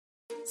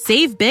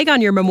Save big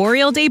on your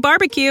Memorial Day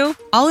barbecue,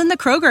 all in the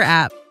Kroger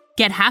app.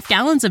 Get half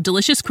gallons of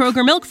delicious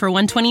Kroger milk for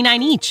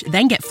 $1.29 each.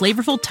 Then get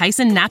flavorful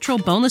Tyson natural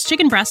boneless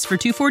chicken breasts for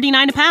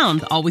 $2.49 a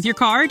pound, all with your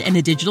card and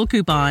a digital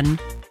coupon.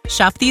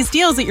 Shop these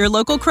deals at your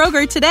local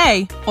Kroger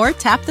today, or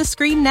tap the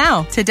screen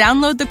now to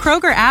download the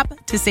Kroger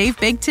app to save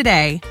big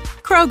today.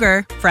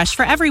 Kroger, fresh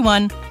for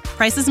everyone.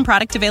 Prices and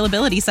product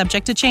availability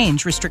subject to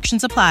change.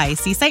 Restrictions apply.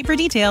 See site for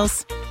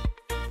details.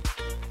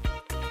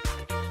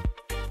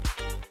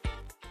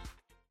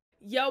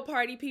 Yo,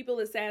 party people,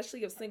 it's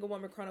Ashley of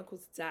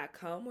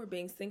SingleWomanChronicles.com, where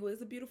being single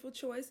is a beautiful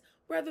choice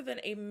rather than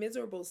a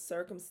miserable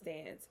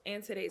circumstance.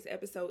 And today's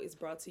episode is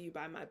brought to you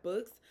by my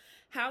books,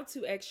 How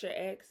to X Your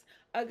Ex,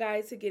 a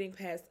guide to getting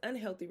past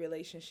unhealthy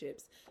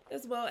relationships,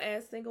 as well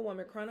as Single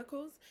Woman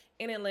Chronicles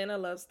and Atlanta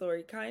Love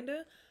Story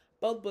Kinda.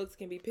 Both books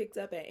can be picked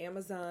up at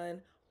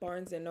Amazon,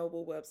 Barnes &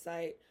 Noble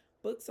website,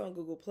 books on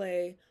Google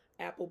Play,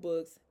 Apple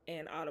Books,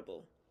 and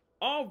Audible.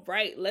 All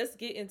right, let's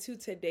get into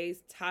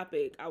today's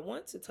topic. I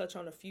want to touch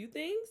on a few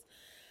things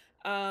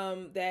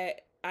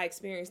that I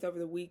experienced over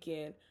the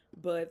weekend,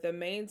 but the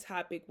main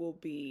topic will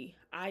be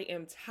I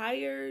am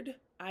tired,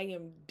 I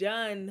am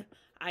done,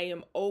 I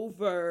am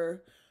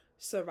over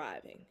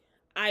surviving.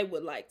 I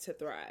would like to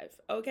thrive,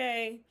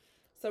 okay?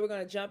 So we're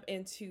going to jump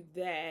into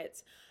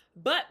that.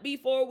 But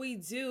before we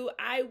do,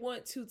 I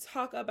want to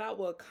talk about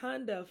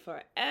Wakanda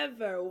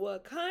Forever.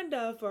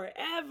 Wakanda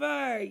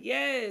Forever,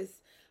 yes.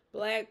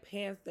 Black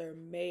Panther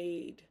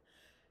made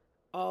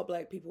all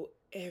black people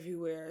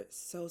everywhere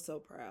so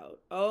proud.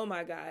 Oh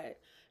my God.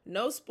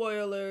 No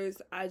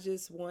spoilers. I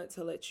just want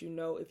to let you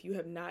know, if you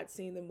have not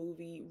seen the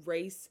movie,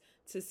 race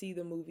to see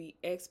the movie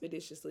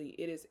expeditiously.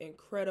 It is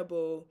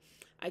incredible.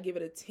 I give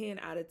it a 10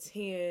 out of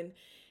 10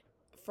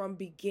 from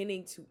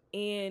beginning to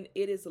end.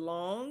 It is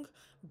long,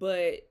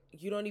 but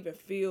you don't even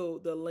feel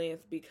the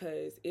length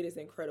because it is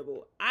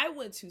incredible. I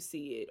went to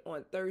see it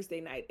on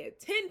Thursday night at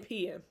 10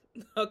 p.m.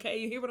 Okay,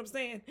 you hear what I'm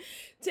saying?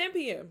 10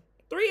 p.m.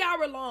 3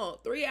 hours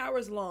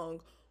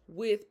long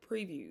with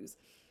previews.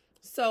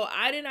 So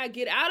I did not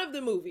get out of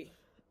the movie,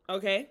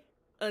 okay,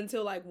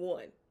 until like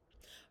 1.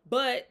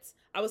 But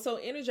I was so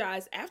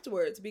energized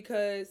afterwards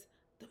because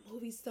the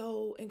movie's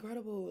so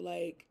incredible.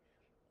 Like,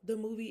 the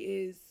movie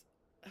is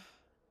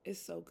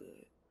so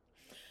good.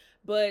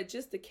 But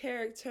just the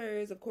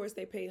characters, of course,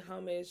 they paid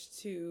homage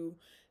to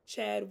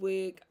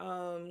Chadwick.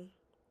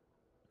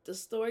 The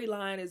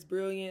storyline is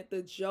brilliant.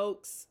 The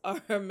jokes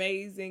are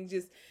amazing.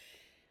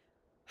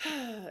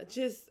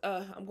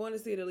 I'm going to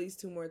see it at least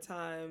 2 more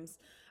times.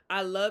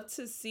 I love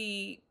to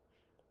see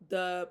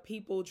the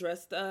people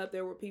dressed up.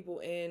 There were people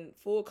in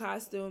full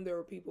costume. There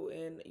were people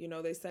in,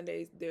 their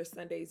Sunday's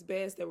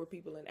best. There were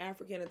people in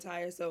African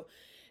attire. So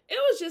it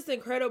was just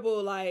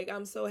incredible. Like,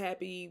 I'm so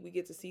happy we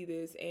get to see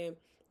this. And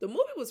the movie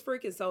was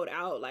freaking sold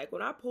out. Like,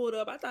 when I pulled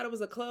up, I thought it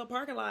was a club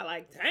parking lot.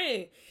 Like,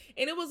 dang.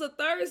 And it was a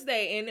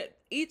Thursday, and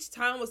each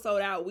time was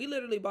sold out. We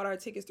literally bought our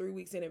tickets 3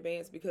 weeks in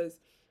advance because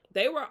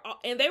they were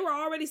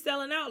already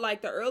selling out.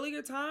 Like, the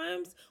earlier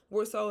times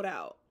were sold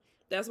out.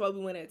 That's why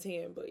we went at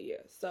 10. But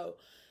yeah, so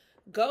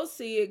go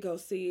see it.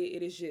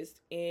 It is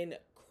just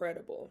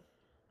incredible.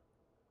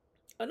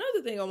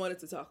 Another thing I wanted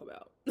to talk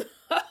about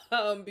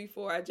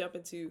before I jump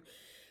into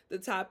the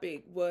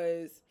topic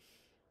was,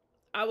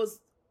 I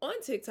was on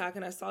TikTok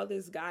and I saw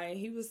this guy, and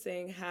he was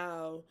saying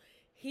how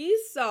he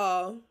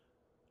saw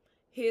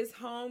his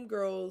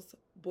homegirl's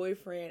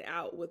boyfriend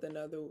out with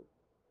another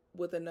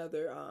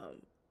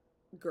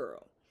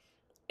girl.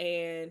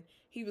 And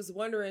he was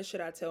wondering, should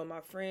I tell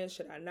my friend?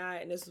 Should I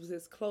not? And this was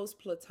his close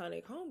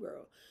platonic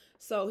homegirl.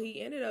 So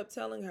he ended up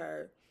telling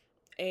her,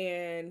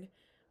 and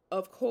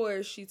of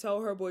course she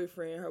told her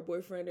boyfriend. Her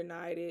boyfriend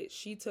denied it.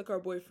 She took her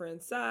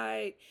boyfriend's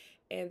side,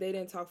 and they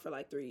didn't talk for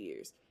like 3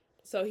 years.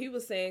 So he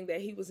was saying that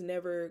he was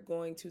never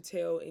going to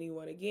tell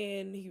anyone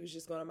again. He was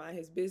just going to mind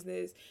his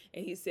business.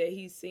 And he said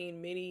he's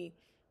seen many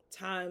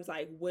times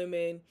like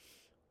women's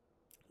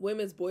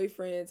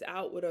boyfriends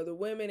out with other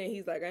women. And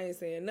he's like, I ain't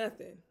saying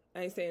nothing,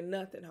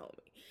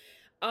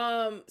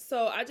 homie.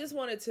 So I just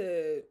wanted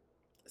to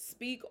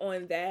speak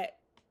on that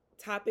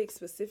topic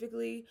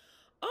specifically,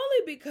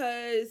 only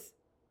because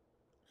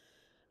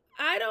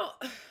I'm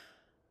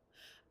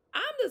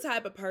the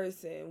type of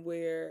person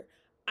where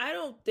I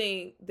don't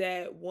think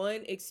that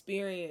one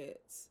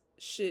experience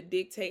should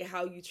dictate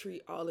how you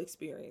treat all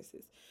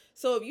experiences.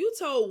 So if you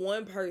told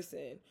one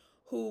person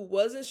who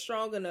wasn't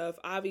strong enough,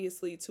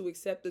 obviously, to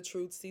accept the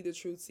truth, see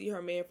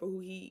her man for who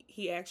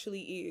he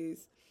actually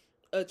is,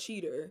 a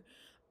cheater,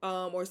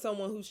 or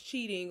someone who's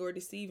cheating or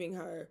deceiving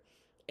her,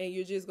 and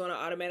you're just going to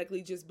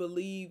automatically just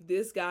believe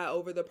this guy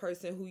over the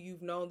person who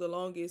you've known the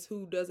longest,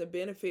 who doesn't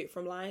benefit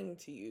from lying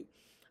to you.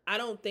 I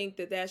don't think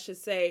that should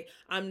say,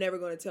 I'm never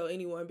going to tell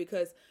anyone,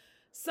 because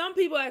some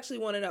people actually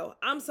want to know.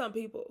 I'm some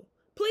people.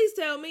 Please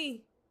tell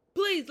me.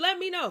 Please let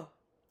me know.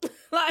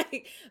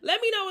 Like,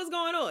 let me know what's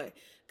going on.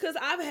 Because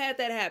I've had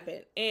that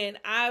happen. And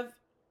I've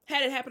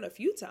had it happen a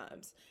few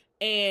times.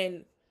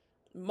 And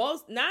 9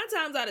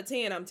 times out of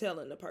 10, I'm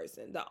telling the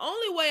person. The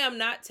only way I'm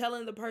not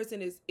telling the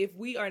person is if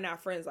we are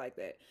not friends like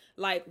that.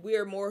 Like,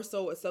 we're more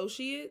so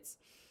associates.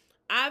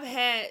 I've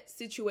had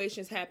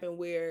situations happen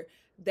where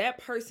that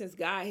person's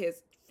guy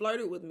has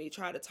flirted with me,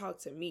 tried to talk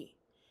to me.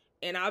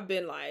 And I've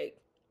been like,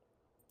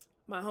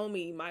 my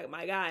homie,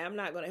 my guy, I'm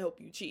not going to help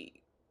you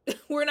cheat.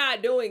 We're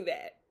not doing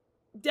that.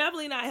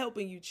 Definitely not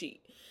helping you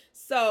cheat.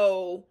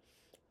 So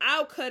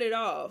I'll cut it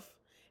off.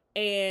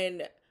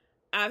 And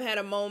I've had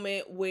a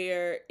moment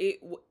where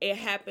it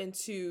happened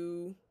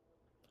to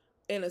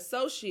an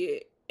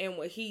associate, and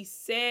when he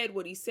said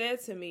what he said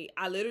to me,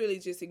 I literally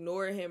just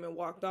ignored him and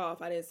walked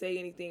off. I didn't say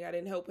anything. I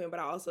didn't help him, but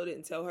I also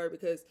didn't tell her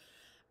because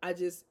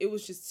it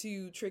was just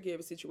too tricky of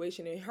a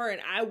situation, and her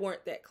and I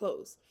weren't that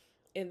close.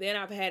 And then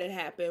I've had it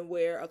happen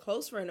where a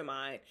close friend of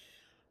mine,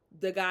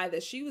 the guy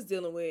that she was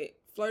dealing with,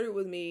 flirted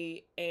with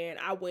me, and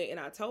I went and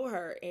I told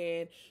her.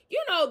 And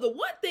the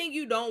one thing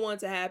you don't want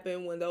to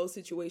happen when those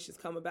situations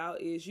come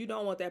about is you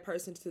don't want that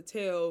person to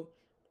tell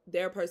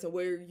their person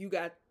where you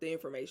got the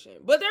information,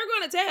 but they're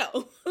gonna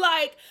tell.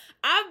 Like,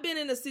 I've been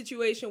in a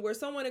situation where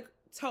someone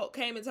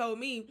came and told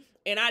me,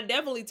 and I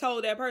definitely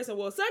told that person,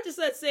 well, such and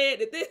such said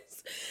that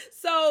this.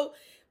 So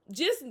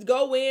just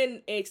go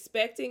in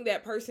expecting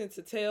that person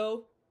to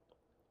tell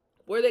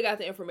where they got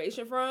the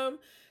information from.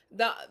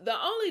 The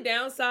only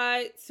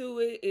downside to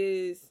it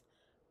is,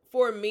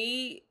 for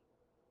me,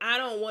 I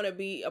don't want to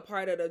be a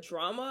part of the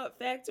drama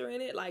factor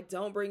in it. Like,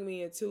 don't bring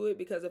me into it,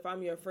 because if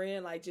I'm your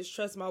friend, like, just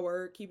trust my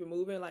word, keep it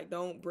moving. Like,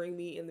 don't bring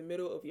me in the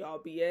middle of y'all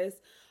BS.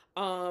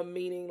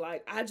 Meaning,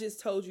 like, I just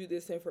told you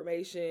this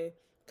information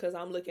because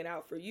I'm looking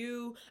out for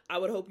you. I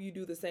would hope you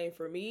do the same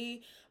for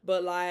me.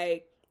 But,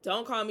 like,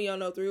 don't call me on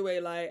no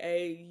three-way like,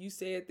 hey, you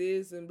said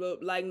this and blah.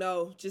 Like,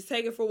 no, just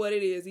take it for what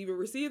it is. Either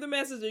receive the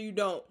message or you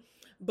don't.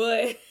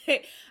 But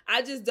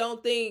I just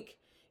don't think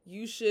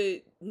you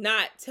should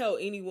not tell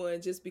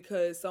anyone just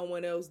because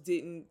someone else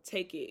didn't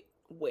take it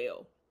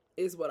well,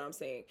 is what I'm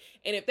saying.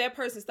 And if that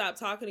person stopped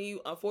talking to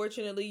you,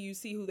 unfortunately, you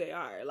see who they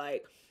are.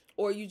 Like,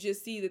 or you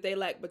just see that they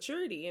lack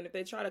maturity. And if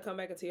they try to come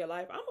back into your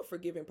life, I'm a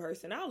forgiving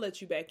person. I'll let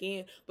you back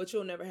in, but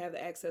you'll never have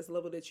the access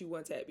level that you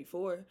once had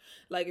before.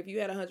 Like, if you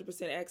had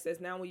 100% access,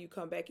 now when you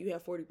come back, you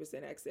have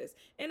 40% access.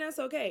 And that's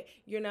okay.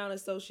 You're now an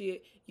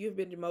associate. You've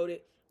been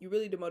demoted. You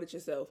really demoted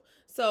yourself.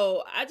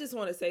 So I just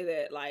want to say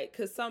that, like,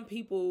 because some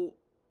people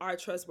are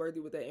trustworthy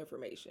with that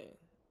information.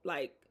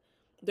 Like,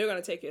 they're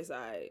going to take your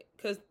side.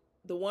 Because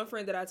the one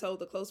friend that I told,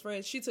 the close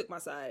friend, she took my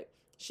side.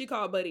 She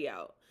called Buddy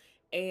out.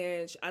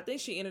 And I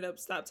think she ended up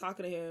stopped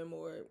talking to him,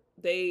 or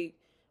they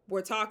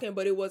were talking,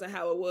 but it wasn't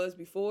how it was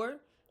before.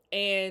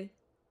 And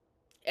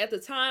at the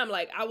time,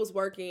 like, I was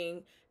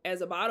working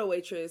as a bottle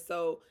waitress,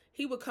 so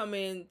he would come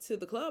into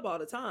the club all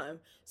the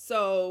time.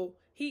 So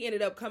he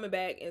ended up coming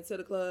back into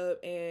the club,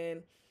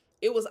 and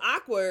it was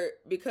awkward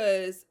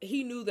because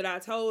he knew that I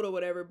told or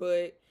whatever,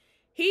 but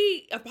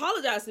he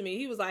apologized to me.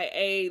 He was like,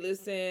 hey,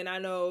 listen, I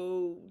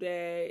know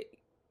that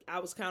I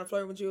was kind of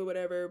flirting with you or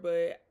whatever,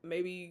 but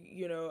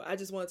maybe, I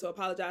just wanted to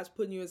apologize for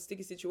putting you in a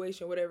sticky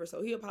situation, whatever.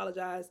 So he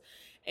apologized.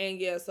 And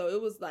yeah, so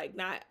it was like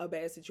not a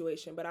bad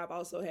situation, but I've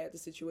also had the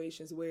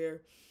situations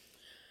where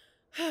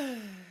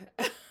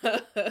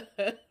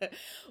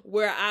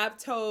I've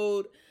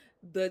told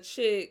the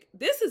chick,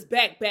 this is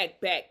back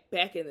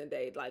in the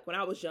day, like when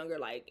I was younger,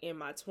 like in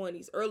my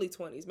 20s, early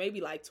 20s, maybe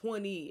like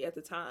 20 at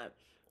the time.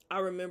 I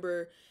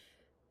remember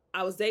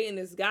I was dating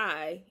this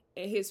guy,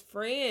 and his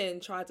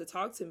friend tried to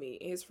talk to me,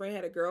 and his friend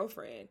had a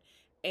girlfriend,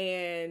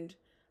 and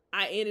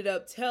I ended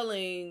up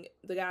telling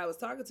the guy I was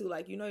talking to,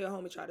 like, your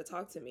homie tried to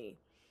talk to me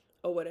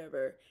or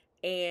whatever.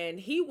 And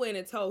he went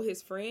and told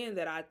his friend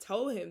that I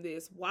told him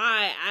this.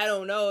 Why? I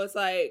don't know. It's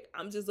like,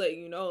 I'm just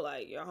letting you know,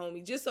 like, your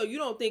homie, just so you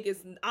don't think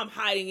I'm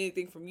hiding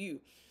anything from you.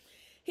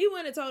 He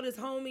went and told his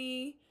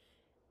homie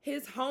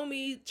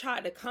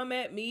tried to come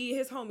at me.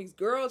 His homie's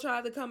girl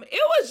tried to come.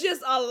 It was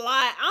just a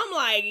lot. I'm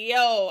like,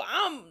 yo,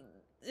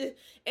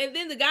 and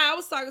then the guy I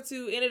was talking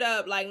to ended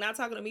up, like, not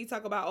talking to me,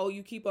 talk about, oh,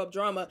 you keep up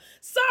drama.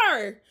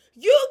 Sir,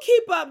 you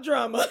keep up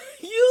drama.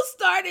 You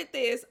started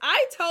this.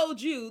 I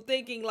told you,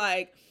 thinking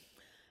like,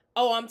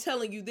 oh, I'm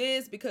telling you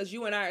this because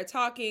you and I are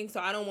talking, so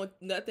I don't want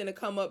nothing to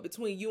come up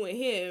between you and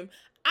him.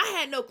 I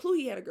had no clue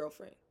he had a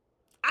girlfriend.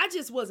 I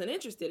just wasn't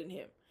interested in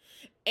him.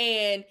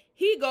 And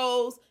he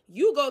goes,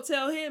 you go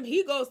tell him.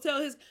 He goes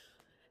tell his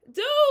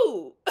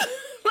dude.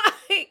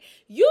 Like,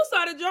 you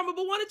started drama,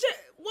 but want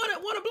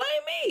to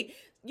blame me.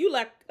 You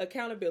lack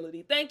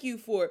accountability. Thank you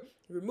for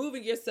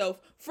removing yourself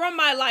from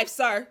my life,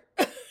 sir.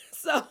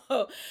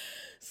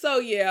 So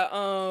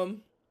yeah.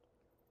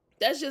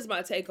 That's just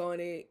my take on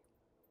it.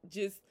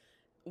 Just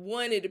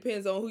one, it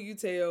depends on who you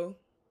tell.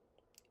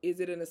 Is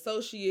it an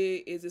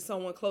associate? Is it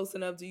someone close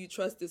enough? Do you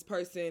trust this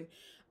person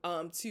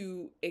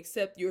to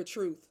accept your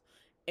truth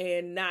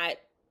and not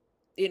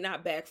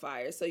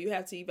backfire? So you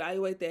have to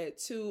evaluate that,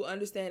 to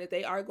understand that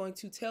they are going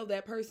to tell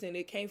that person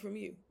it came from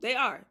you. They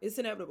are. It's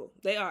inevitable.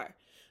 They are.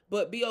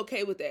 But be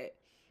okay with that.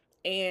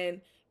 And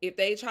if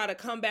they try to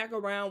come back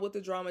around with the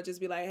drama, just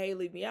be like, hey,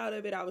 leave me out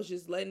of it. I was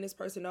just letting this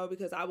person know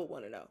because I would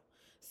want to know.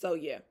 So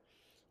yeah.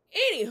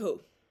 Anywho,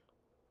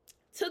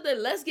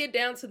 let's get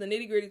down to the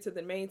nitty-gritty, to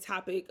the main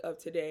topic of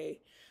today.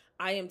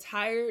 I am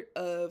tired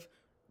of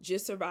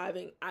just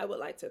surviving. I would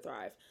like to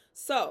thrive.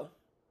 So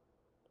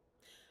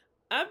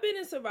I've been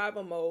in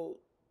survival mode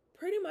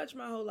pretty much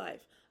my whole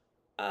life.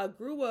 I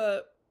grew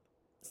up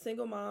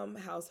single mom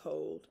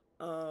household.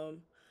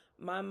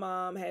 My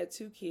mom had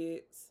 2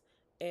 kids,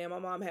 and my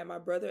mom had my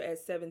brother at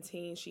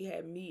 17. She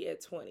had me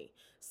at 20.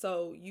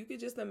 So you could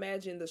just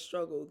imagine the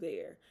struggle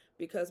there,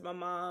 because my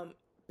mom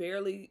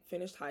barely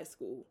finished high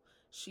school.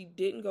 She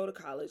didn't go to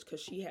college because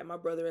she had my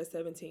brother at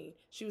 17.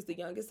 She was the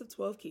youngest of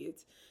 12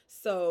 kids.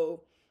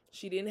 So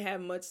she didn't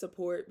have much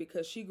support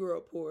because she grew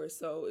up poor.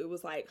 So it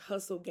was like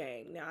hustle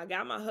gang. Now, I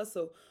got my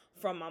hustle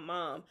from my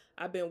mom.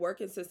 I've been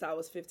working since I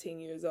was 15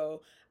 years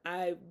old.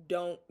 I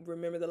don't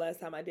remember the last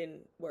time I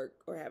didn't work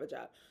or have a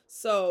job.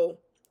 So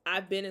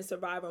I've been in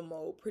survival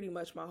mode pretty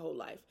much my whole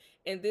life.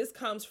 And this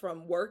comes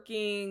from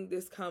working.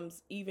 This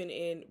comes even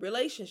in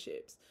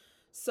relationships.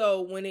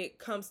 So when it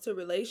comes to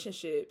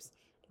relationships,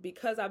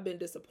 because I've been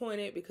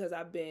disappointed, because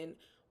I've been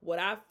what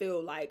I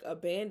feel like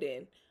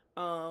abandoned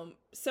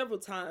several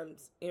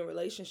times in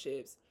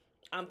relationships,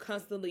 I'm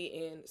constantly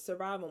in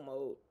survival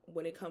mode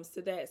when it comes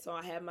to that. So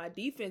I have my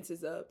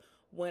defenses up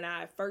when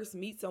I first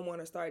meet someone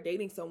or start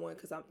dating someone,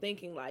 because I'm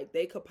thinking like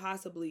they could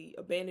possibly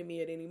abandon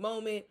me at any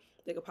moment.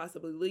 They could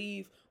possibly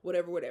leave,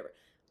 whatever.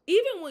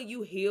 Even when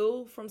you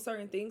heal from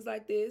certain things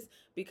like this,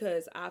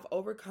 because I've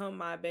overcome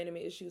my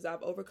abandonment issues,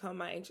 I've overcome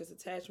my anxious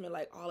attachment,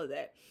 like all of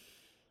that,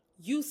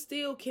 you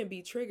still can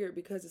be triggered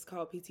because it's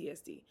called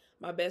PTSD.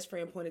 My best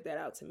friend pointed that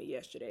out to me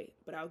yesterday,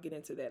 but I'll get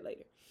into that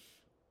later.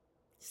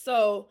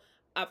 So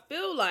I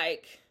feel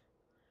like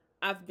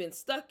I've been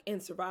stuck in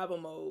survival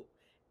mode,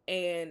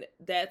 and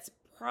that's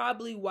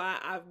probably why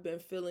I've been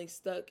feeling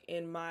stuck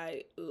in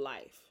my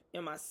life,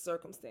 in my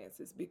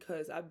circumstances,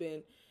 because I've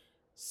been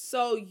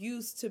so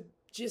used to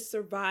just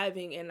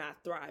surviving and not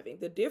thriving.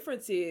 The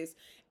difference is,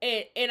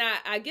 and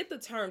I get the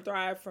term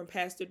thrive from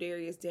Pastor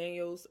Darius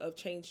Daniels of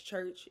Change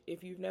Church.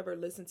 If you've never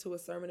listened to a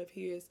sermon of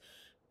his,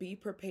 be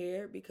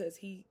prepared, because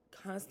he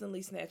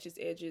constantly snatches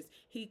edges.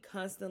 He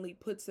constantly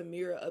puts a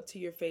mirror up to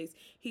your face.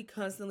 He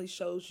constantly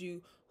shows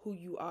you who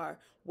you are,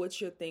 what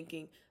you're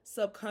thinking,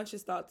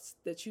 subconscious thoughts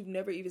that you've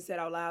never even said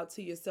out loud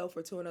to yourself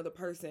or to another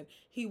person.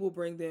 He will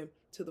bring them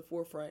to the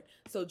forefront.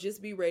 So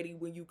just be ready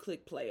when you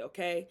click play,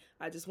 okay?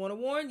 I just want to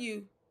warn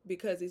you,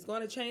 because he's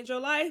going to change your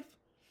life,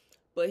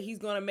 but he's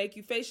going to make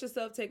you face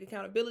yourself, take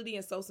accountability,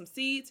 and sow some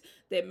seeds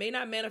that may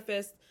not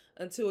manifest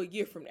until a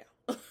year from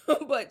now.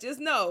 But just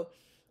know,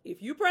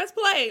 if you press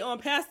play on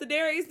Pastor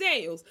Darius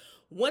Daniels,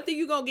 one thing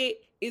you're going to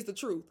get is the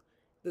truth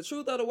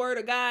of the word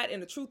of God, and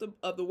the truth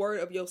of the word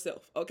of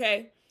yourself.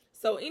 Okay.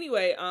 So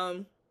anyway,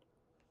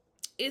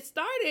 it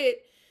started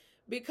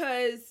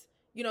because,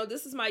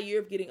 this is my year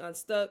of getting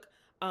unstuck.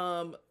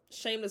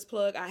 Shameless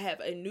plug. I have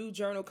a new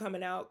journal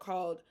coming out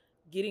called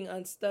Getting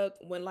Unstuck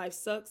When Life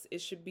Sucks.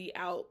 It should be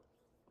out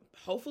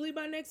hopefully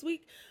by next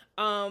week.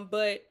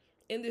 But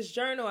in this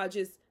journal, I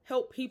just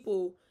help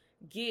people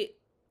get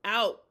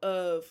out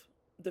of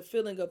the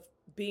feeling of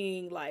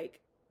being like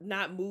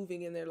not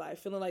moving in their life,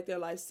 feeling like their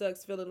life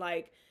sucks, feeling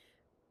like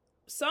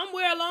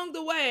somewhere along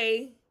the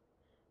way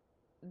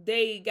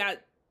they got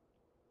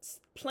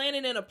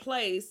planted in a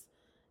place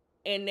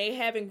and they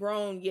haven't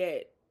grown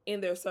yet in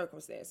their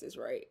circumstances,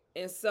 right?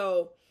 And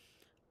so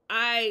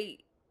I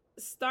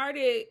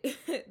started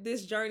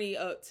this journey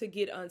up to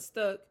get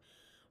unstuck.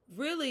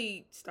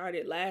 Really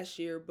started last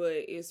year, but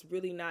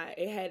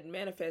it hadn't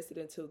manifested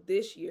until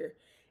this year.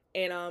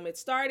 And it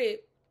started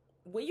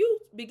when you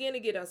begin to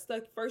get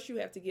unstuck. First, you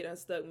have to get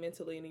unstuck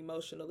mentally and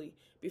emotionally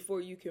before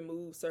you can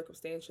move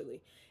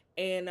circumstantially.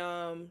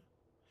 And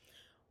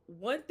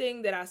one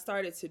thing that I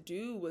started to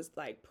do was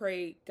like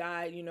pray,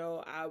 God,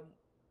 I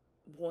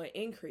want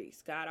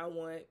increase. God, I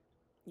want,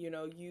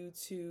 you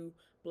to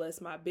bless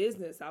my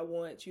business. I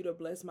want you to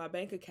bless my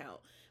bank account.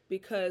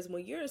 Because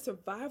when you're in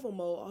survival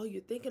mode, all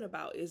you're thinking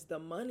about is the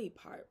money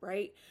part,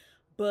 right?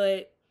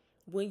 But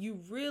when you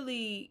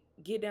really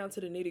get down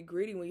to the nitty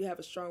gritty, when you have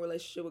a strong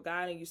relationship with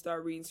God and you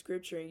start reading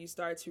scripture and you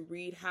start to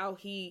read how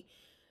he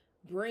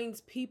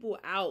brings people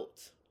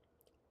out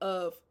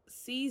of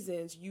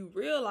seasons, you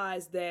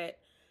realize that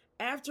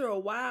after a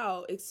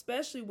while,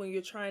 especially when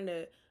you're trying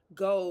to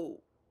go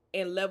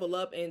and level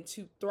up and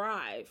to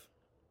thrive,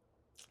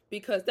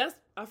 because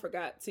I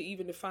forgot to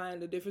even define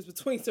the difference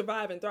between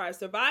survive and thrive.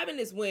 Surviving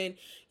is when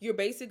you're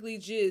basically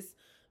just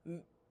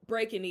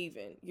breaking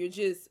even. You're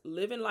just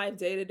living life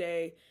day to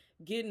day,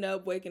 getting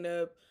up, waking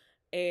up,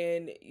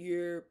 and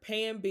you're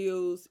paying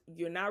bills.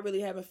 You're not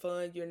really having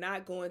fun. You're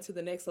not going to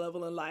the next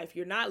level in life.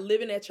 You're not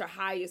living at your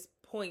highest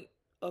point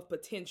of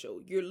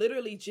potential. You're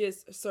literally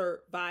just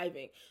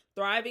surviving.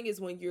 Thriving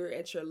is when you're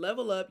at your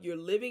level up. You're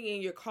living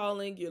in your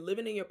calling. You're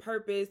living in your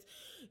purpose.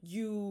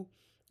 You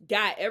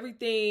got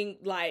everything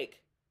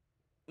like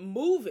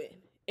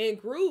moving and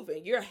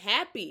grooving. You're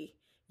happy.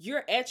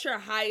 You're at your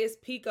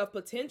highest peak of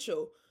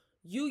potential.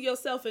 you,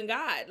 yourself, and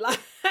God.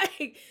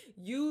 Like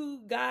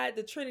you, God,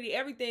 the Trinity,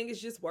 everything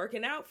is just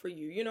working out for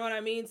you. You know what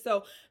I mean?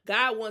 So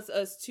God wants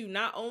us to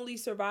not only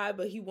survive,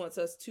 but he wants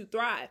us to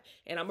thrive.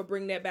 And I'm going to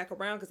bring that back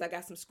around because I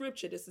got some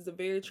scripture. This is a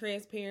very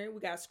transparent, we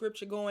got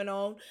scripture going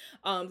on.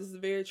 This is a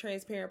very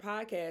transparent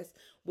podcast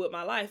with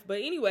my life. But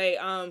anyway,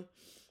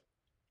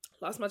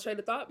 lost my train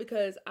of thought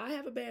because I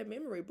have a bad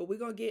memory, but we're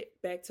going to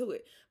get back to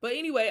it. But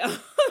anyway,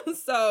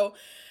 so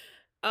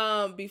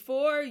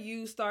before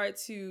you start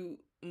to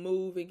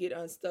move and get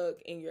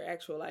unstuck in your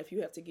actual life,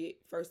 you have to get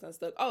first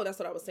unstuck. Oh, that's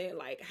what I was saying,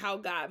 like how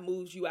God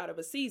moves you out of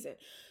a season.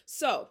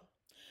 So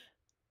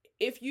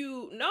if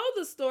you know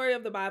the story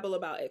of the Bible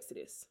about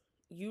Exodus,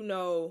 you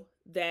know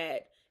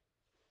that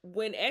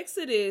when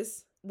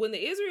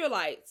the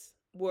Israelites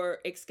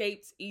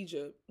escaped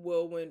Egypt,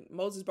 well, when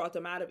Moses brought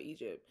them out of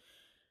Egypt,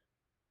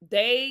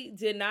 they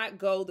did not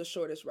go the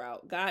shortest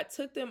route. God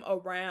took them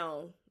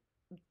around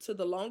to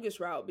the longest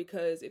route,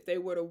 because if they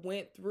would have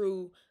went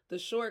through the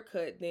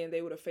shortcut, then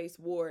they would have faced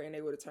war and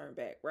they would have turned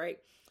back, right?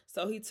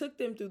 So he took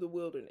them through the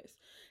wilderness.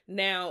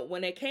 Now,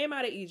 when they came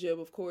out of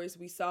Egypt, of course,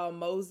 we saw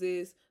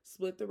Moses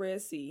split the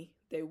Red Sea.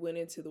 They went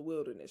into the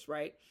wilderness,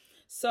 right?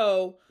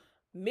 So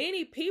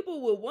many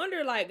people would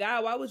wonder, like,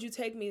 God, why would you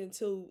take me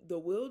into the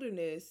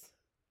wilderness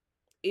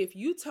if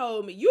you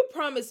told me, you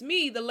promised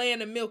me the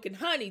land of milk and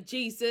honey,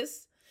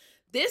 Jesus?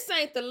 This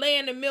ain't the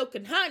land of milk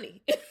and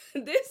honey.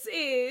 This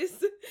is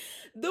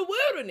the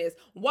wilderness.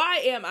 Why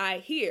am I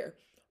here?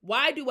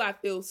 Why do I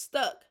feel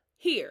stuck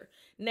here?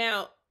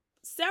 Now,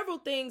 several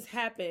things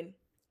happen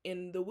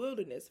in the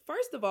wilderness.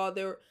 First of all,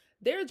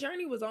 their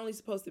journey was only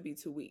supposed to be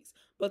 2 weeks.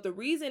 But the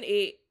reason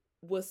it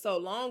was so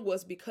long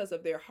was because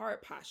of their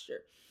heart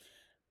posture.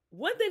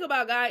 One thing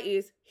about God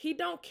is he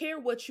don't care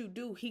what you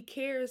do. He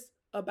cares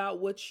about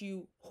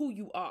who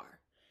you are.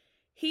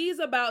 He's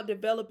about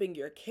developing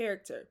your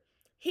character.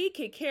 He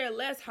could care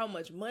less how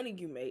much money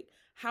you make,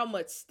 how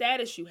much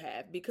status you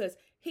have, because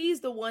he's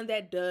the one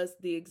that does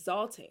the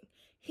exalting.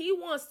 He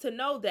wants to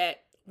know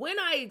that when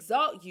I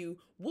exalt you,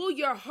 will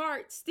your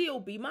heart still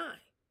be mine?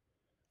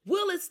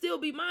 Will it still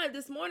be mine?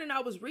 This morning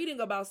I was reading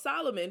about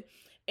Solomon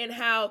and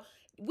how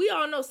we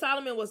all know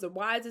Solomon was the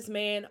wisest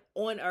man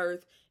on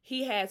earth.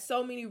 He had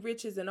so many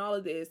riches and all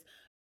of this.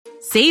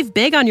 Save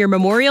big on your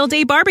Memorial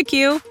Day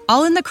barbecue,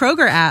 all in the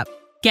Kroger app.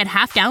 Get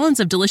half gallons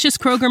of delicious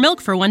Kroger milk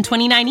for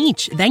 $1.29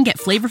 each. Then get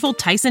flavorful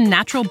Tyson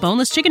natural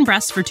boneless chicken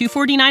breasts for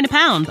 $2.49 a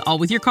pound, all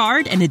with your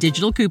card and a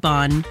digital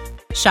coupon.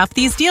 Shop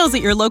these deals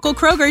at your local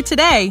Kroger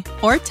today,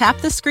 or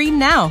tap the screen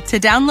now to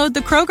download the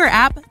Kroger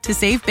app to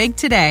save big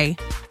today.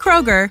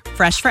 Kroger,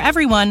 fresh for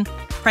everyone.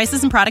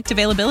 Prices and product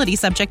availability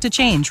subject to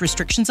change.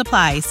 Restrictions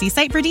apply. See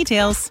site for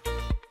details.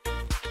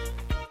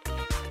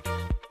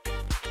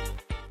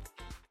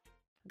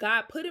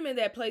 God put him in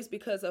that place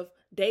because of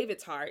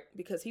David's heart,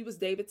 because he was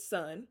David's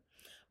son.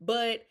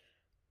 But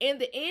in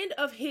the end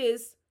of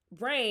his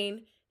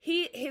reign,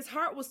 his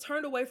heart was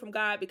turned away from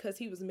God because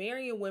he was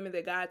marrying women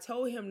that God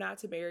told him not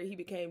to marry. He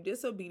became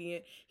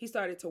disobedient. He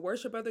started to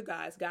worship other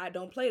gods. God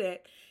don't play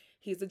that.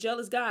 He's a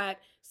jealous God.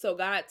 So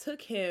God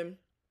took him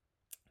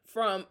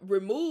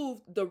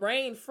removed the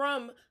reign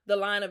from the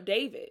line of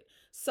David.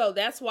 So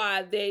that's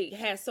why they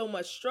had so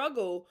much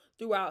struggle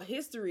throughout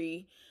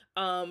history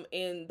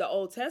in the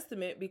Old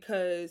Testament,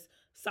 because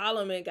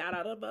Solomon got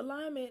out of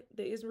alignment.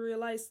 The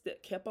Israelites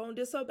that kept on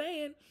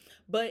disobeying.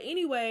 But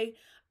anyway,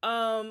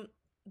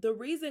 the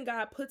reason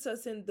God puts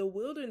us in the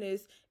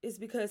wilderness is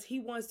because he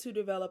wants to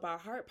develop our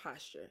heart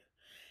posture.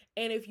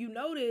 And if you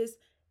notice,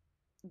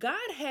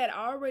 God had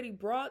already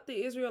brought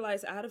the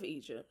Israelites out of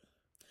Egypt.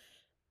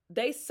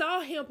 They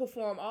saw him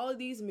perform all of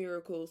these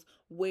miracles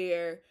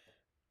where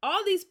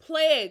all these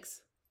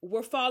plagues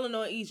were falling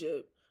on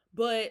Egypt,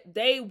 but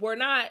they were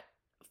not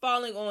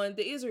falling on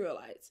the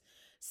Israelites.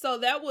 So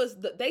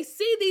they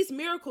see these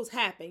miracles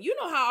happen. You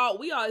know how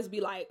we always be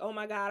like, oh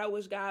my God, I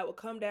wish God would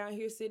come down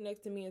here, sit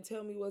next to me and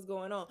tell me what's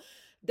going on.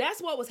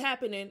 That's what was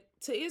happening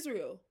to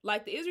Israel.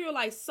 Like the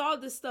Israelites saw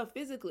this stuff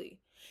physically.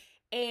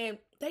 And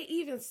they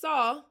even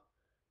saw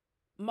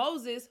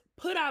Moses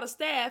put out a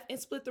staff and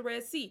split the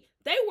Red Sea.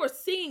 They were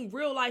seeing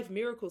real life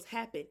miracles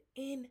happen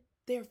in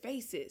their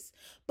faces,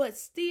 but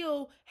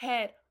still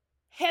had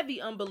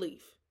heavy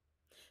unbelief.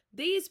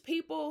 These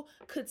people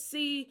could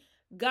see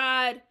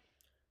God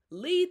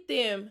lead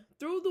them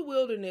through the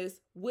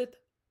wilderness with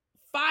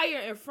fire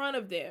in front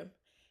of them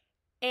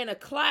and a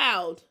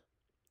cloud,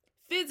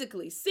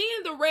 physically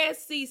seeing the Red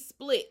Sea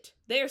split.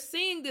 They're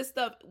seeing this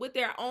stuff with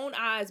their own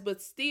eyes,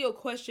 but still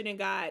questioning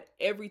God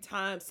every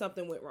time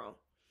something went wrong.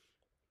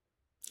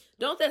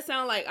 Don't that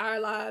sound like our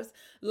lives?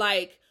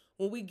 Like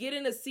when we get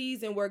in a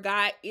season where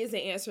God isn't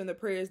answering the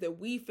prayers that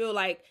we feel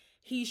like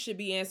he should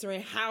be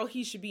answering, how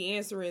he should be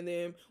answering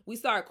them, we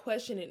start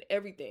questioning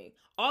everything.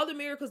 All the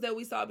miracles that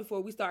we saw before,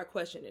 we start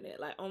questioning it.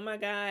 Like, oh my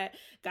God,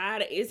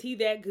 is he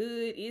that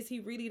good? Is he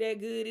really that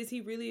good? Is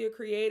he really a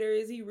creator?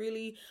 Is he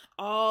really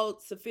all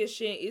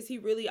sufficient? Is he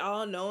really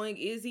all knowing?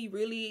 Is he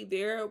really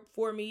there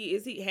for me?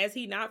 Has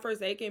he not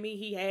forsaken me?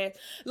 He has.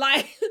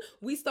 Like,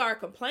 we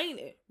start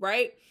complaining,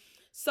 right?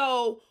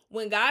 So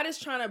when God is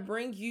trying to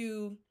bring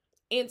you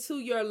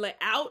into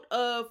out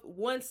of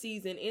one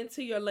season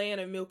into your land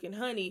of milk and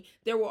honey,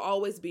 there will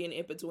always be an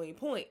in-between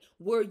point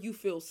where you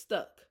feel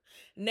stuck.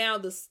 Now,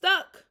 the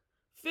stuck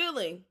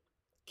feeling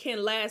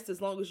can last as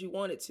long as you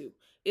want it to.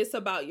 It's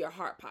about your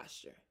heart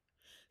posture.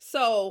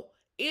 So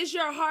is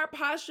your heart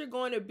posture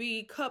going to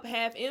be cup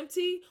half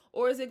empty,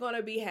 or is it going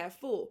to be half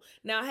full?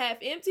 Now, half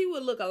empty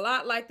would look a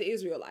lot like the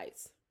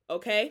Israelites,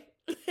 okay?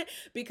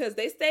 Because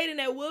they stayed in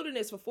that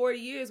wilderness for 40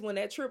 years when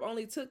that trip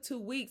only took 2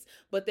 weeks,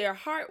 but their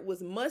heart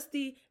was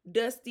musty,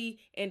 dusty,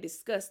 and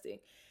disgusting.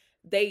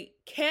 They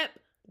kept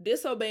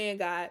disobeying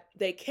God.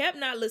 They kept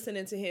not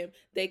listening to him.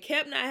 They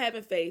kept not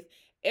having faith.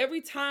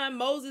 Every time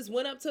Moses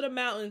went up to the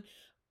mountain,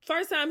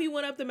 first time he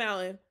went up the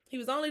mountain, he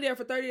was only there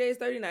for 30 days,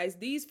 30 nights.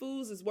 These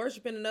fools is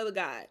worshiping another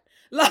God.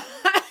 Like,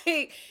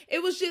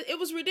 it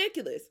was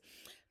ridiculous.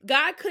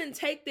 God couldn't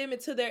take them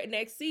into their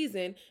next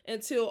season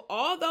until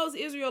all those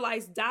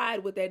Israelites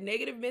died with that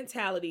negative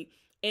mentality,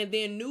 and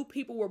then new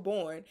people were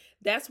born.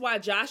 That's why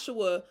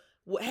Joshua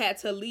had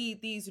to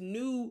lead these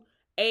new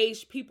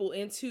age people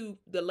into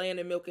the land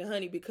of milk and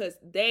honey, because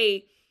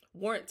they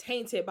weren't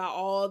tainted by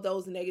all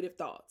those negative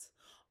thoughts,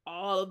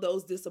 all of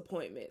those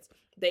disappointments.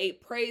 They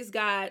praised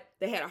God.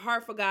 They had a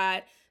heart for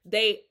God.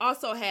 They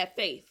also had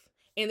faith,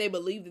 and they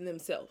believed in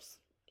themselves.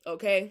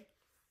 Okay.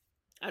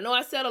 I know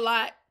I said a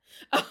lot.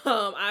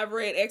 I've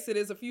read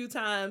Exodus a few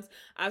times.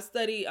 I've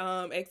studied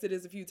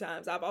Exodus a few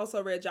times. I've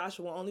also read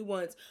Joshua only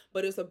once,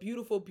 but it's a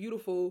beautiful,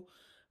 beautiful,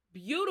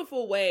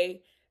 beautiful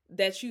way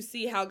that you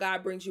see how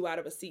God brings you out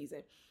of a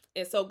season.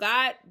 And so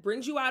God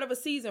brings you out of a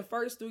season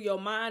first through your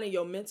mind and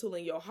your mental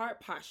and your heart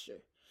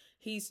posture.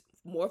 He's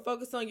more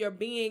focused on your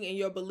being and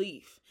your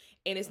belief.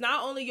 And it's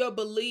not only your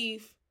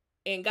belief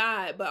in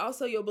God, but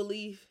also your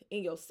belief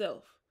in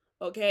yourself.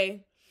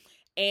 Okay?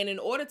 And in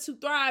order to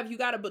thrive, you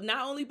got to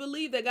not only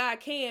believe that God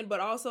can, but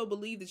also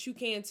believe that you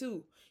can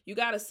too. You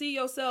got to see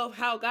yourself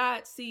how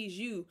God sees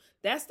you.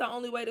 That's the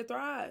only way to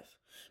thrive.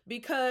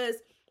 Because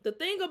the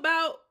thing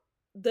about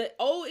the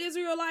old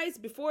Israelites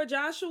before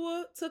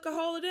Joshua took a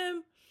hold of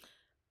them,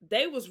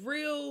 they was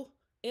real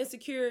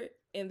insecure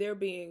in their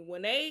being.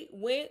 When they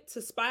went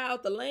to spy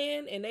out the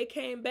land and they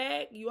came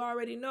back, you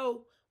already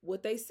know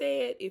what they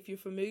said. If you're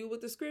familiar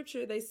with the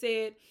scripture, they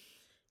said,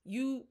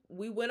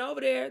 we went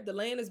over there, the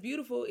land is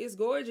beautiful, it's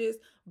gorgeous,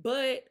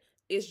 but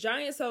it's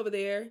giants over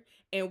there,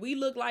 and we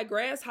look like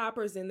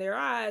grasshoppers in their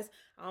eyes.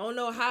 I don't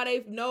know how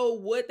they know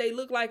what they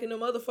look like in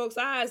them other folks'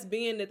 eyes,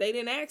 being that they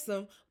didn't ask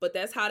them, but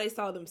that's how they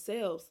saw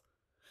themselves.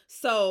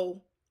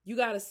 So you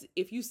gotta,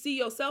 if you see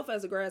yourself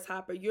as a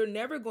grasshopper, you're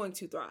never going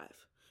to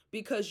thrive,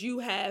 because you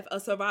have a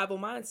survival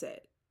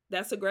mindset.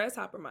 That's a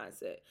grasshopper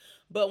mindset.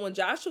 But when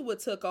Joshua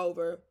took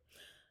over,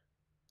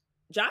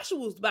 Joshua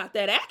was about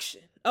that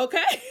action,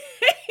 okay?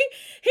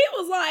 He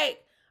was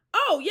like,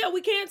 oh, yeah,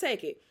 we can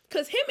take it.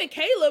 Because him and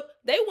Caleb,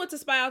 they went to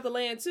spy out the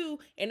land too,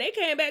 and they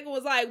came back and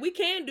was like, we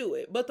can do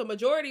it. But the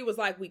majority was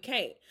like, we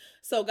can't.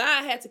 So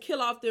God had to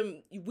kill off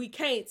them we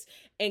can'ts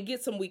and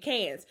get some we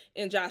cans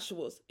in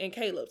Joshua's and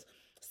Caleb's.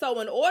 So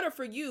in order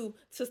for you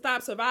to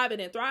stop surviving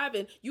and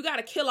thriving, you got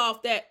to kill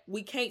off that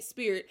we can't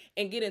spirit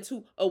and get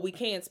into a we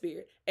can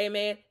spirit.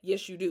 Amen?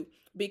 Yes, you do.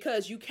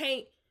 Because you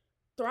can't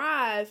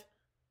thrive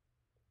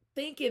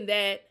thinking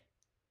that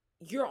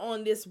you're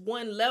on this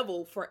one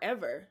level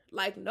forever.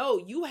 Like, no,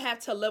 you have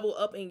to level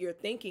up in your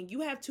thinking.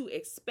 You have to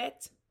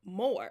expect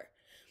more.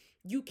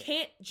 You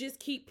can't just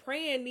keep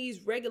praying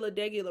these regular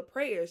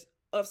prayers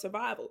of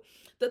survival.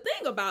 The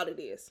thing about it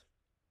is,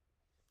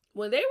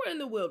 when they were in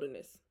the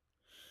wilderness,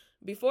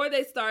 before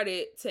they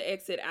started to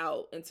exit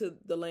out into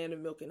the land of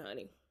milk and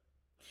honey,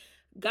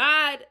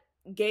 God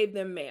gave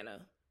them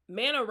manna.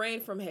 Manna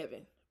rained from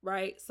heaven,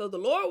 right? So the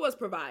Lord was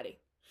providing.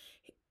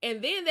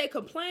 And then they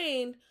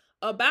complained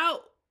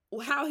about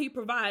how he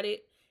provided.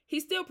 He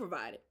still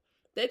provided.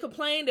 They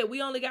complained that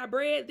we only got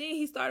bread. Then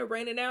he started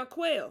raining down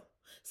quail.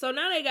 So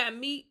now they got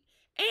meat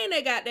and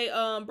they got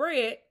their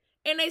bread,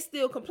 and they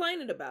still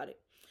complaining about it.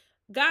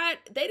 God,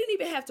 they didn't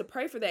even have to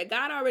pray for that.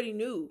 God already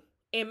knew.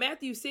 In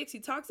Matthew 6, he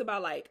talks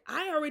about, like,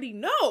 I already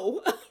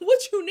know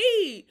what you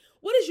need.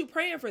 What is you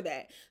praying for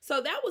that?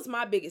 So that was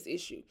my biggest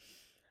issue.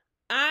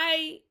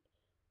 I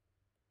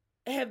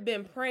have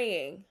been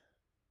praying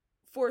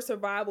for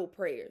survival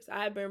prayers.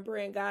 I've been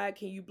praying, God,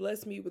 can you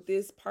bless me with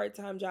this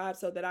part-time job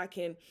so that I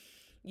can,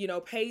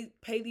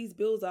 pay these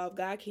bills off?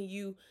 God, can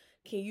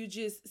you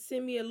just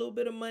send me a little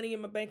bit of money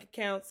in my bank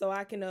account so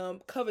I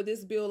can cover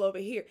this bill over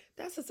here?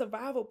 That's a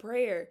survival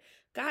prayer.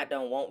 God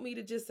don't want me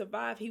to just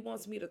survive. He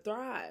wants me to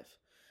thrive.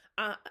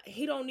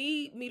 He don't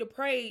need me to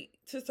pray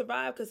to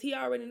survive, because he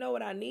already know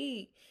what I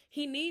need.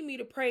 He need me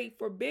to pray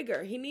for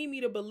bigger. He need me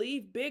to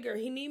believe bigger.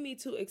 He need me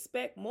to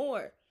expect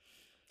more.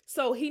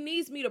 So he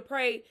needs me to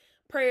pray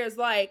prayers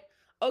like,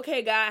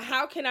 okay, God,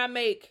 how can I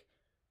make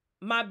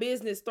my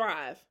business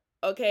thrive?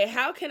 Okay,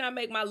 how can I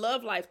make my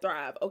love life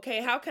thrive?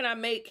 Okay, how can I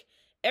make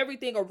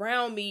everything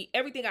around me,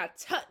 everything I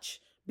touch,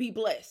 be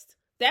blessed?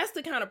 That's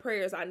the kind of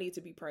prayers I need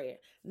to be praying,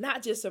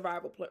 not just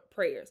survival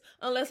prayers,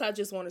 unless I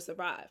just want to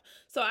survive.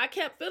 So I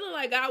kept feeling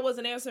like God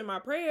wasn't answering my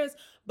prayers,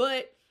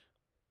 but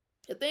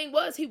the thing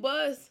was,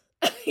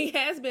 he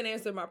has been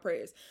answering my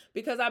prayers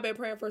because I've been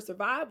praying for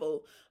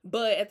survival,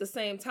 but at the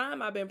same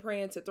time, I've been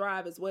praying to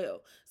thrive as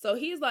well. So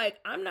he's like,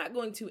 I'm not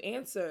going to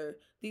answer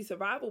these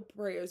survival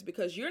prayers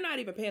because you're not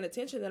even paying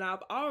attention, and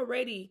I've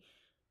already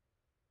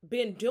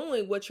been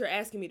doing what you're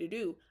asking me to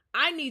do.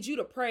 I need you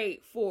to pray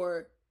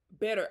for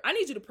better. I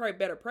need you to pray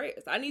better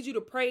prayers. I need you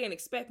to pray and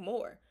expect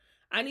more.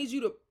 I need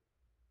you to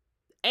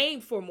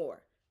aim for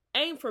more,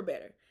 aim for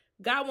better.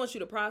 God wants you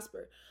to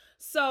prosper.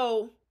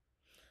 So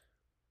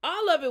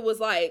all of it was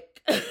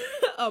like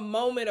a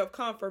moment of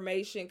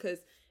confirmation, because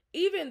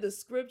even the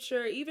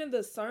scripture, even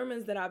the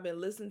sermons that I've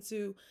been listening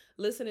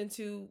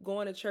to,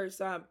 going to church.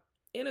 So I'm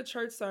in a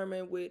church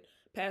sermon with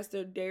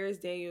Pastor Darius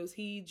Daniels.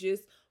 He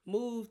just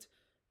moved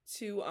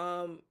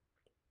to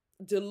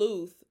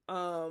Duluth.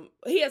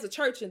 He has a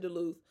church in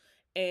Duluth,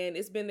 and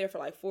it's been there for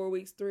like 3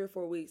 or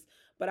 4 weeks.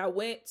 But I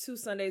went 2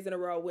 Sundays in a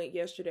row. I went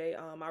yesterday.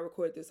 I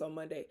recorded this on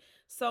Monday.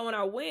 So when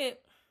I went,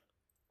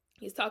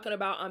 he's talking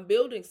about I'm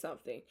building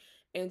something,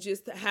 and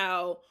just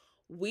how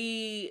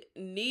we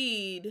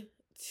need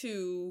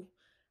to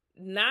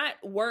not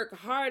work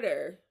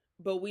harder,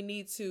 but we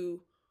need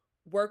to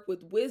work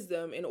with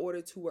wisdom in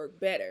order to work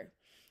better,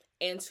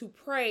 and to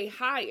pray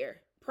higher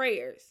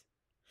prayers.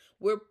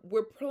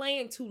 We're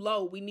playing too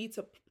low. We need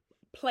to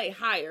play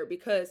higher,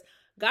 because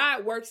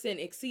God works in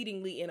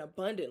exceedingly and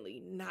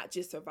abundantly, not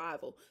just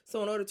survival.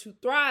 So in order to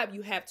thrive,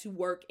 you have to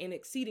work in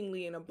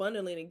exceedingly and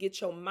abundantly and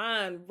get your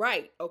mind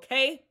right.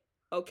 Okay?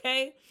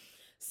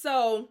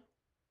 So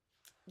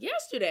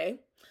yesterday,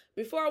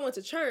 before I went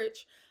to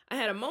church, I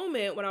had a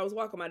moment when I was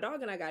walking my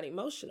dog and I got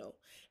emotional.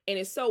 And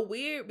it's so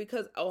weird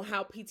because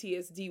how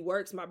PTSD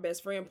works. My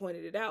best friend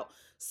pointed it out.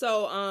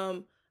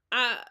 So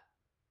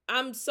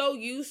I'm so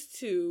used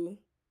to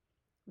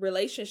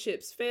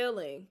relationships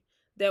failing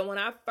that when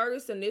I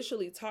first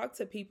initially talk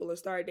to people or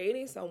start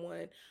dating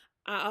someone,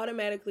 I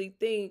automatically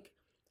think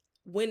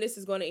when this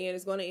is going to end,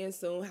 it's going to end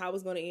soon, how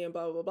it's going to end,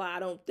 blah, blah, blah. I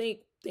don't think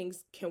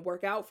things can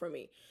work out for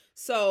me.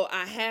 So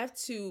I have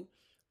to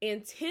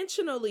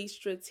intentionally,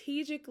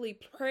 strategically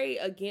pray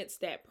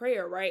against that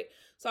prayer, right?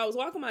 So I was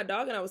walking my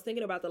dog and I was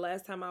thinking about the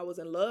last time I was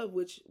in love,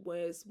 which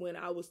was when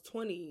I was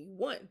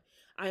 21.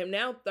 I am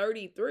now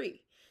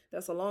 33.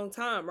 That's a long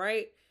time,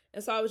 right?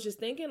 And so I was just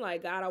thinking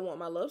like, God, I want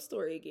my love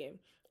story again.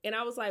 And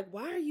I was like,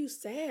 why are you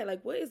sad?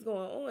 Like, what is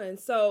going on?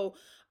 So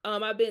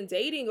I've been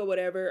dating or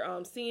whatever,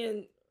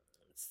 seeing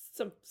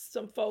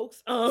some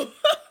folks,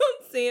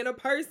 seeing a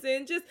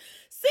person, just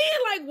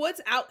seeing like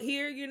what's out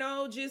here,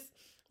 just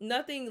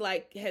nothing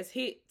like has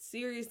hit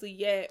seriously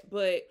yet.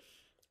 But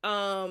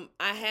I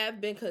have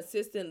been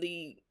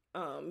consistently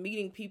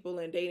meeting people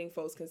and dating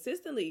folks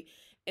consistently.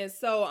 And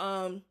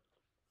so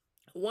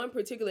one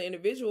particular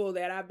individual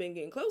that I've been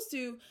getting close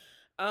to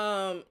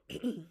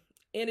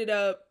ended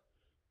up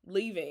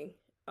leaving.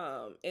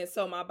 And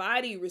so my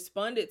body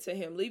responded to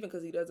him leaving,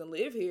 because he doesn't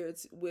live here,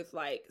 with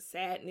like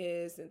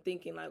sadness and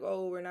thinking like,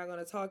 oh, we're not going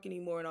to talk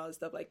anymore and all this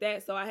stuff like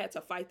that. So I had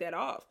to fight that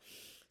off.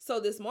 So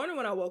this morning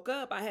when I woke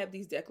up, I have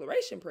these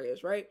declaration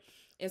prayers, right?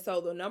 And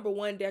so the number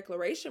one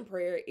declaration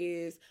prayer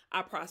is,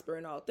 I prosper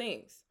in all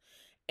things.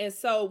 And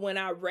so when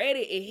I read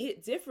it, it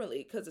hit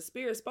differently, because the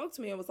Spirit spoke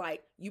to me and was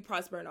like, you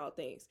prosper in all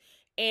things.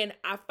 And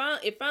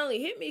it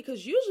finally hit me,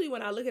 because usually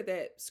when I look at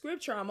that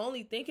scripture, I'm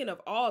only thinking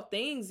of all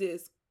things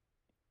is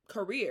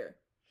career.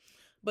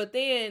 But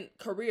then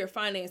career,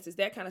 finances,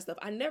 that kind of stuff.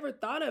 I never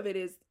thought of it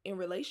as in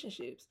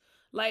relationships.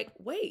 Like,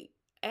 wait,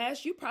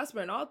 as you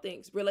prosper in all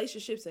things,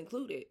 relationships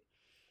included.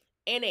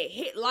 And it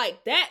hit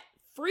like that,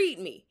 freed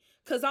me.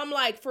 Because I'm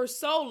like, for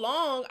so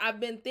long, I've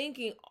been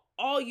thinking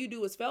all you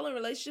do is fail in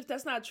relationships.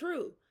 That's not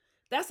true.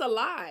 That's a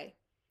lie.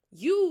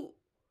 You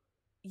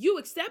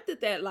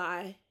accepted that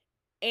lie,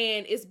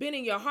 and it's been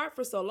in your heart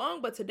for so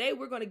long, but today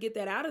we're going to get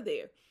that out of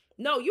there.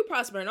 No, you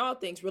prosper in all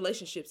things,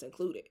 relationships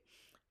included.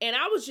 And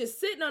I was just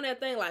sitting on that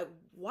thing like,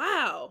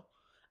 wow,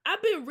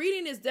 I've been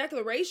reading this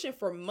declaration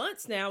for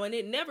months now, and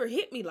it never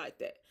hit me like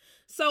that.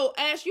 So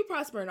as you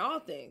prosper in all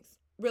things,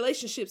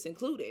 relationships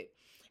included.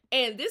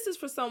 And this is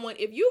for someone,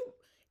 if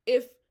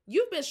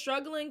you've been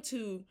struggling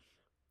to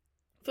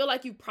feel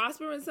like you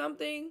prosper in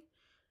something,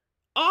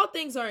 all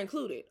things are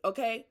included,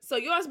 okay? So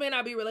yours may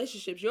not be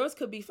relationships. Yours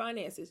could be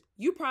finances.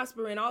 You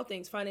prosper in all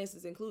things,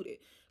 finances included.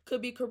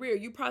 Could be career.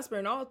 You prosper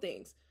in all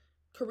things,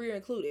 career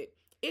included.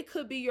 It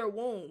could be your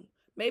womb.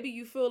 Maybe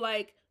you feel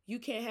like you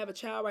can't have a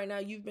child right now.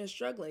 You've been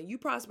struggling. You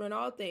prosper in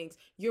all things.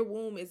 Your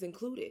womb is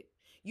included.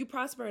 You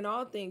prosper in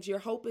all things. Your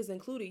hope is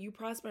included. You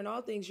prosper in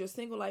all things. Your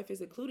single life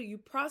is included. You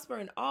prosper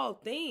in all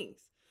things,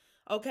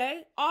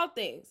 okay? All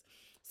things.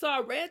 So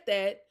I read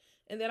that.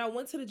 And then I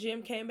went to the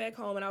gym, came back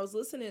home, and I was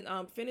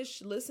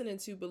finished listening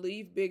to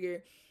Believe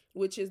Bigger,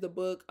 which is the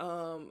book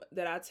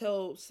that I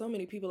tell so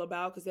many people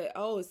about, because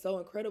it's so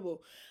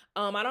incredible.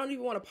 I don't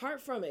even want to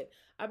part from it.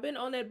 I've been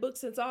on that book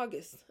since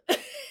August.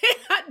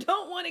 I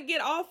don't want to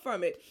get off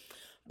from it.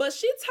 But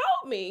she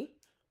told me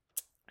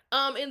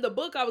in the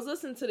book, I was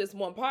listening to this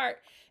one part,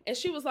 and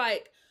she was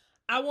like,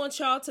 I want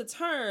y'all to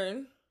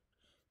turn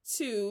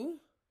to,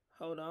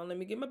 hold on, let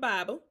me get my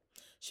Bible.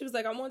 She was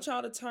like, I want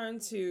y'all to turn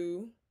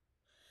to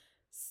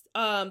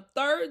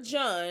 3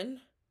 John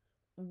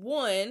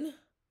 1,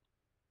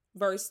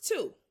 verse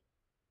 2.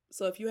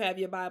 So if you have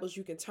your Bibles,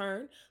 you can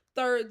turn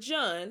 3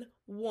 John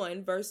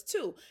 1, verse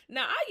 2.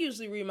 Now, I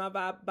usually read my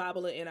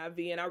Bible in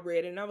NIV, and I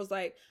read it, and I was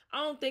like,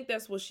 I don't think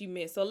that's what she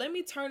meant. So let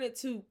me turn it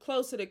to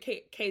closer to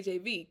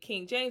KJV,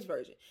 King James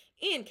Version.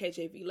 In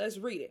KJV, let's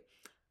read it.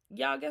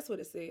 Y'all, guess what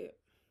it said?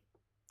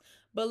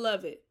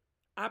 Beloved,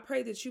 I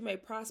pray that you may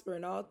prosper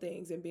in all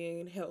things and be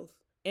in health,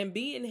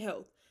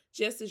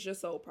 just as your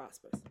soul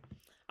prospers.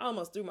 I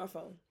almost threw my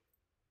phone.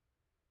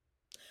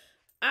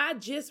 I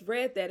just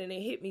read that, and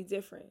it hit me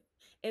different.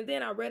 And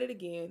then I read it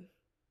again,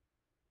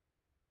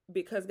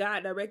 because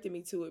God directed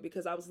me to it,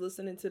 because I was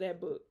listening to that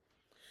book.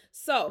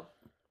 So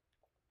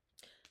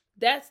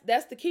that's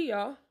the key,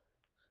 y'all.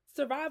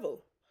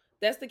 Survival.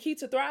 That's the key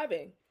to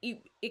thriving.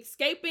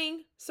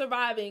 Escaping,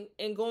 surviving,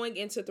 and going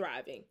into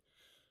thriving.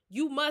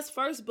 You must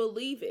first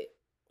believe it.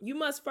 You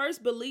must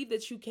first believe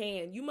that you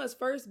can. You must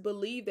first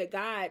believe that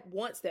God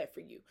wants that for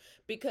you.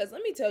 Because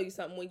let me tell you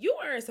something. When you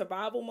are in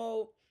survival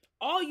mode,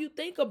 all you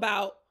think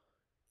about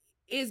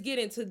is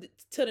getting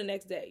to the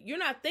next day. You're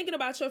not thinking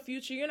about your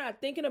future. You're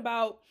not thinking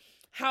about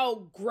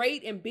how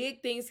great and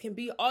big things can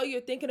be. All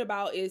you're thinking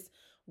about is,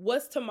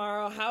 what's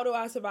tomorrow? How do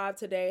I survive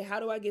today? How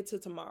do I get to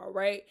tomorrow,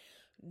 right?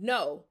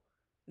 No.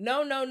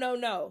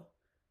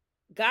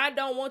 God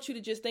don't want you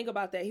to just think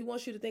about that. He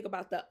wants you to think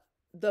about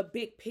the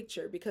big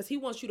picture, because he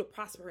wants you to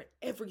prosper in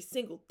every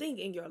single thing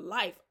in your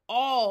life.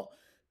 All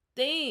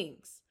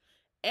things.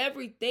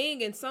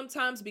 Everything. And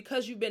sometimes,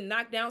 because you've been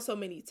knocked down so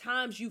many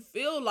times, you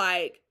feel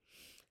like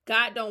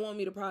God don't want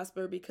me to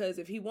prosper, because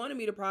if he wanted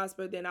me to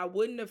prosper, then I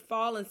wouldn't have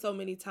fallen so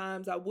many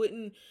times. I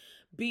wouldn't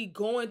be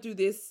going through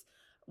this,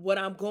 what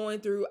I'm going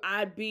through.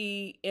 I'd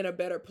be in a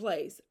better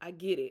place. I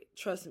get it.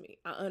 Trust me.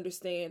 I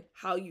understand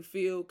how you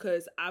feel,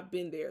 because I've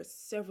been there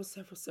several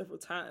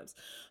times.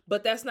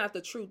 But that's not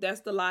the truth.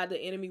 That's the lie the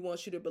enemy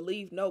wants you to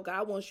believe. No,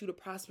 God wants you to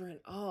prosper in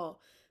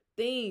all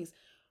things.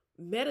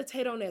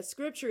 Meditate on that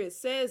scripture. It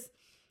says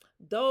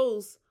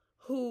those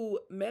who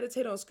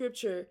meditate on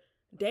scripture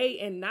day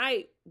and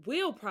night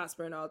will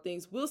prosper in all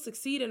things, will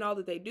succeed in all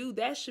that they do.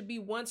 That should be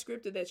one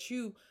scripture that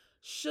you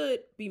should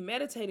be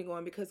meditating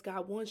on, because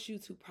God wants you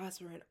to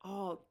prosper in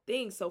all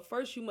things. So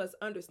first, you must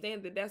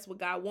understand that that's what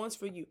God wants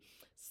for you.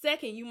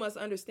 Second, you must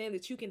understand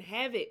that you can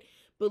have it.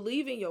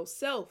 Believe in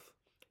yourself.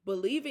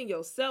 Believe in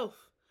yourself.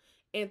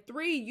 And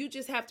 3, you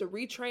just have to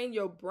retrain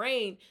your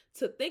brain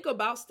to think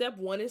about step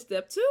 1 and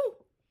step 2.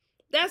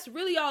 That's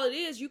really all it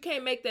is. You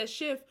can't make that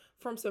shift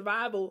from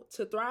survival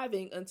to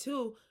thriving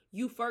until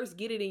you first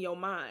get it in your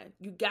mind.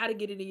 You got to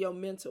get it in your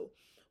mental.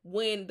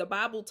 When the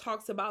Bible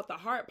talks about the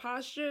heart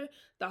posture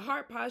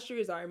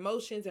is our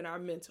emotions and our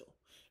mental,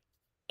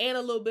 and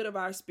a little bit of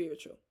our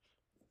spiritual.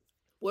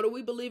 What are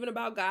we believing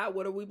about God?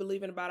 What are we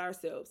believing about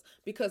ourselves?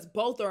 Because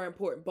both are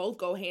important. Both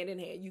go hand in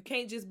hand. You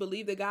can't just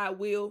believe that God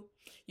will.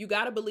 You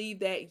got to believe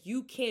that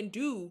you can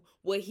do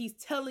what he's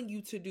telling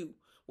you to do,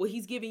 what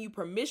he's giving you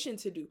permission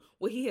to do,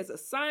 what he has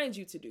assigned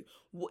you to do.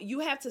 You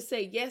have to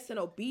say yes in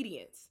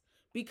obedience,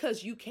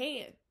 because you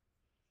can.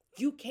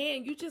 You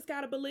can. You just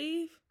got to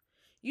believe.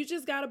 You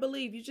just got to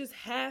believe. You just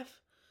have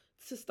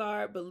to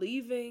start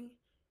believing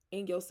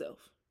in yourself.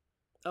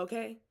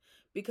 Okay?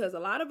 Because a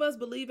lot of us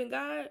believe in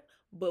God,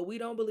 but we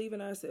don't believe in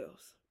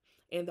ourselves.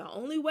 And the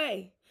only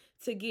way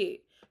to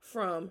get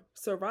from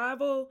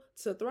survival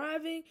to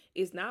thriving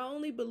is not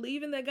only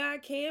believing that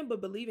God can, but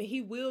believing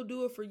he will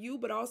do it for you,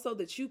 but also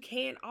that you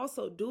can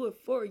also do it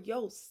for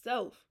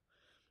yourself.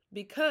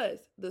 Because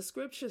the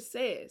scripture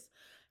says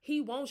he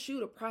wants you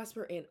to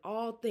prosper in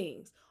all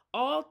things.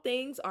 All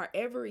things are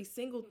every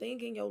single thing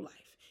in your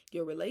life.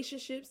 Your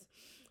relationships,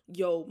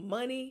 your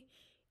money,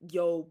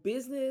 your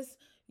business,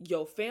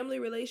 your family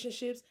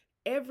relationships,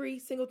 every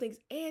single thing,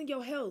 and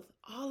your health,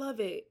 all of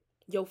it.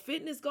 Your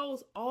fitness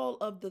goals, all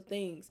of the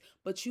things.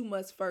 But you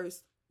must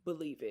first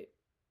believe it.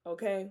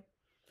 Okay?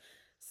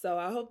 So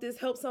I hope this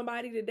helps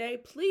somebody today.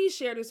 Please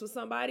share this with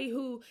somebody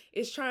who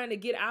is trying to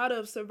get out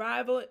of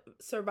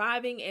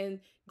surviving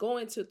and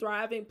going to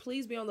thriving.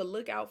 Please be on the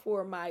lookout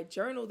for my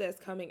journal that's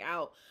coming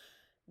out.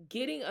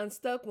 Getting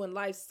unstuck when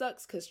life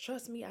sucks, because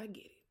trust me, I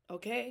get it.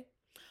 Okay?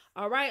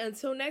 All right.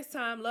 Until next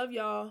time. Love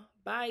y'all.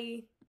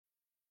 Bye.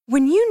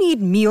 When you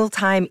need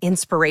mealtime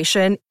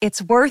inspiration,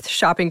 it's worth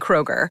shopping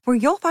Kroger, where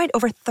you'll find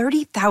over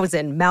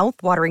 30,000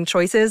 mouth-watering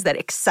choices that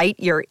excite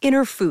your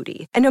inner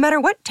foodie. And no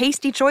matter what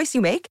tasty choice you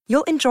make,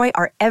 you'll enjoy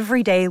our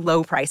everyday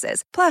low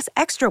prices, plus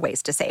extra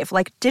ways to save,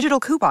 like digital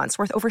coupons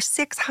worth over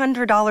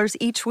 $600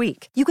 each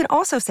week. You can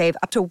also save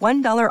up to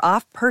 $1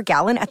 off per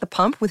gallon at the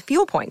pump with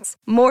fuel points.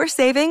 More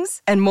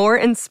savings and more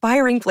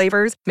inspiring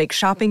flavors make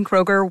shopping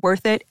Kroger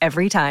worth it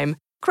every time.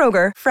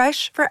 Kroger,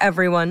 fresh for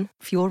everyone.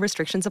 Fuel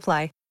restrictions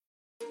apply.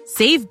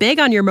 Save big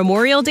on your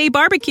Memorial Day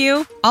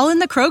barbecue, all in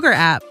the Kroger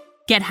app.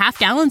 Get half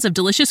gallons of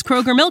delicious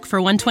Kroger milk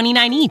for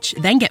 $1.29 each.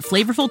 Then get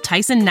flavorful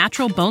Tyson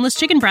natural boneless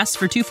chicken breasts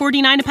for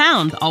 $2.49 a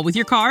pound, all with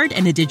your card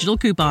and a digital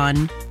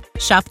coupon.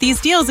 Shop these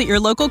deals at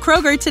your local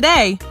Kroger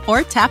today,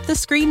 or tap the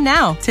screen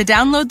now to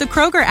download the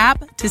Kroger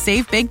app to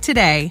save big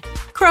today.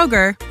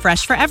 Kroger,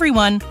 fresh for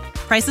everyone.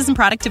 Prices and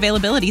product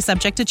availability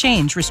subject to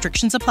change.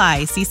 Restrictions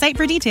apply. See site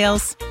for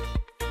details.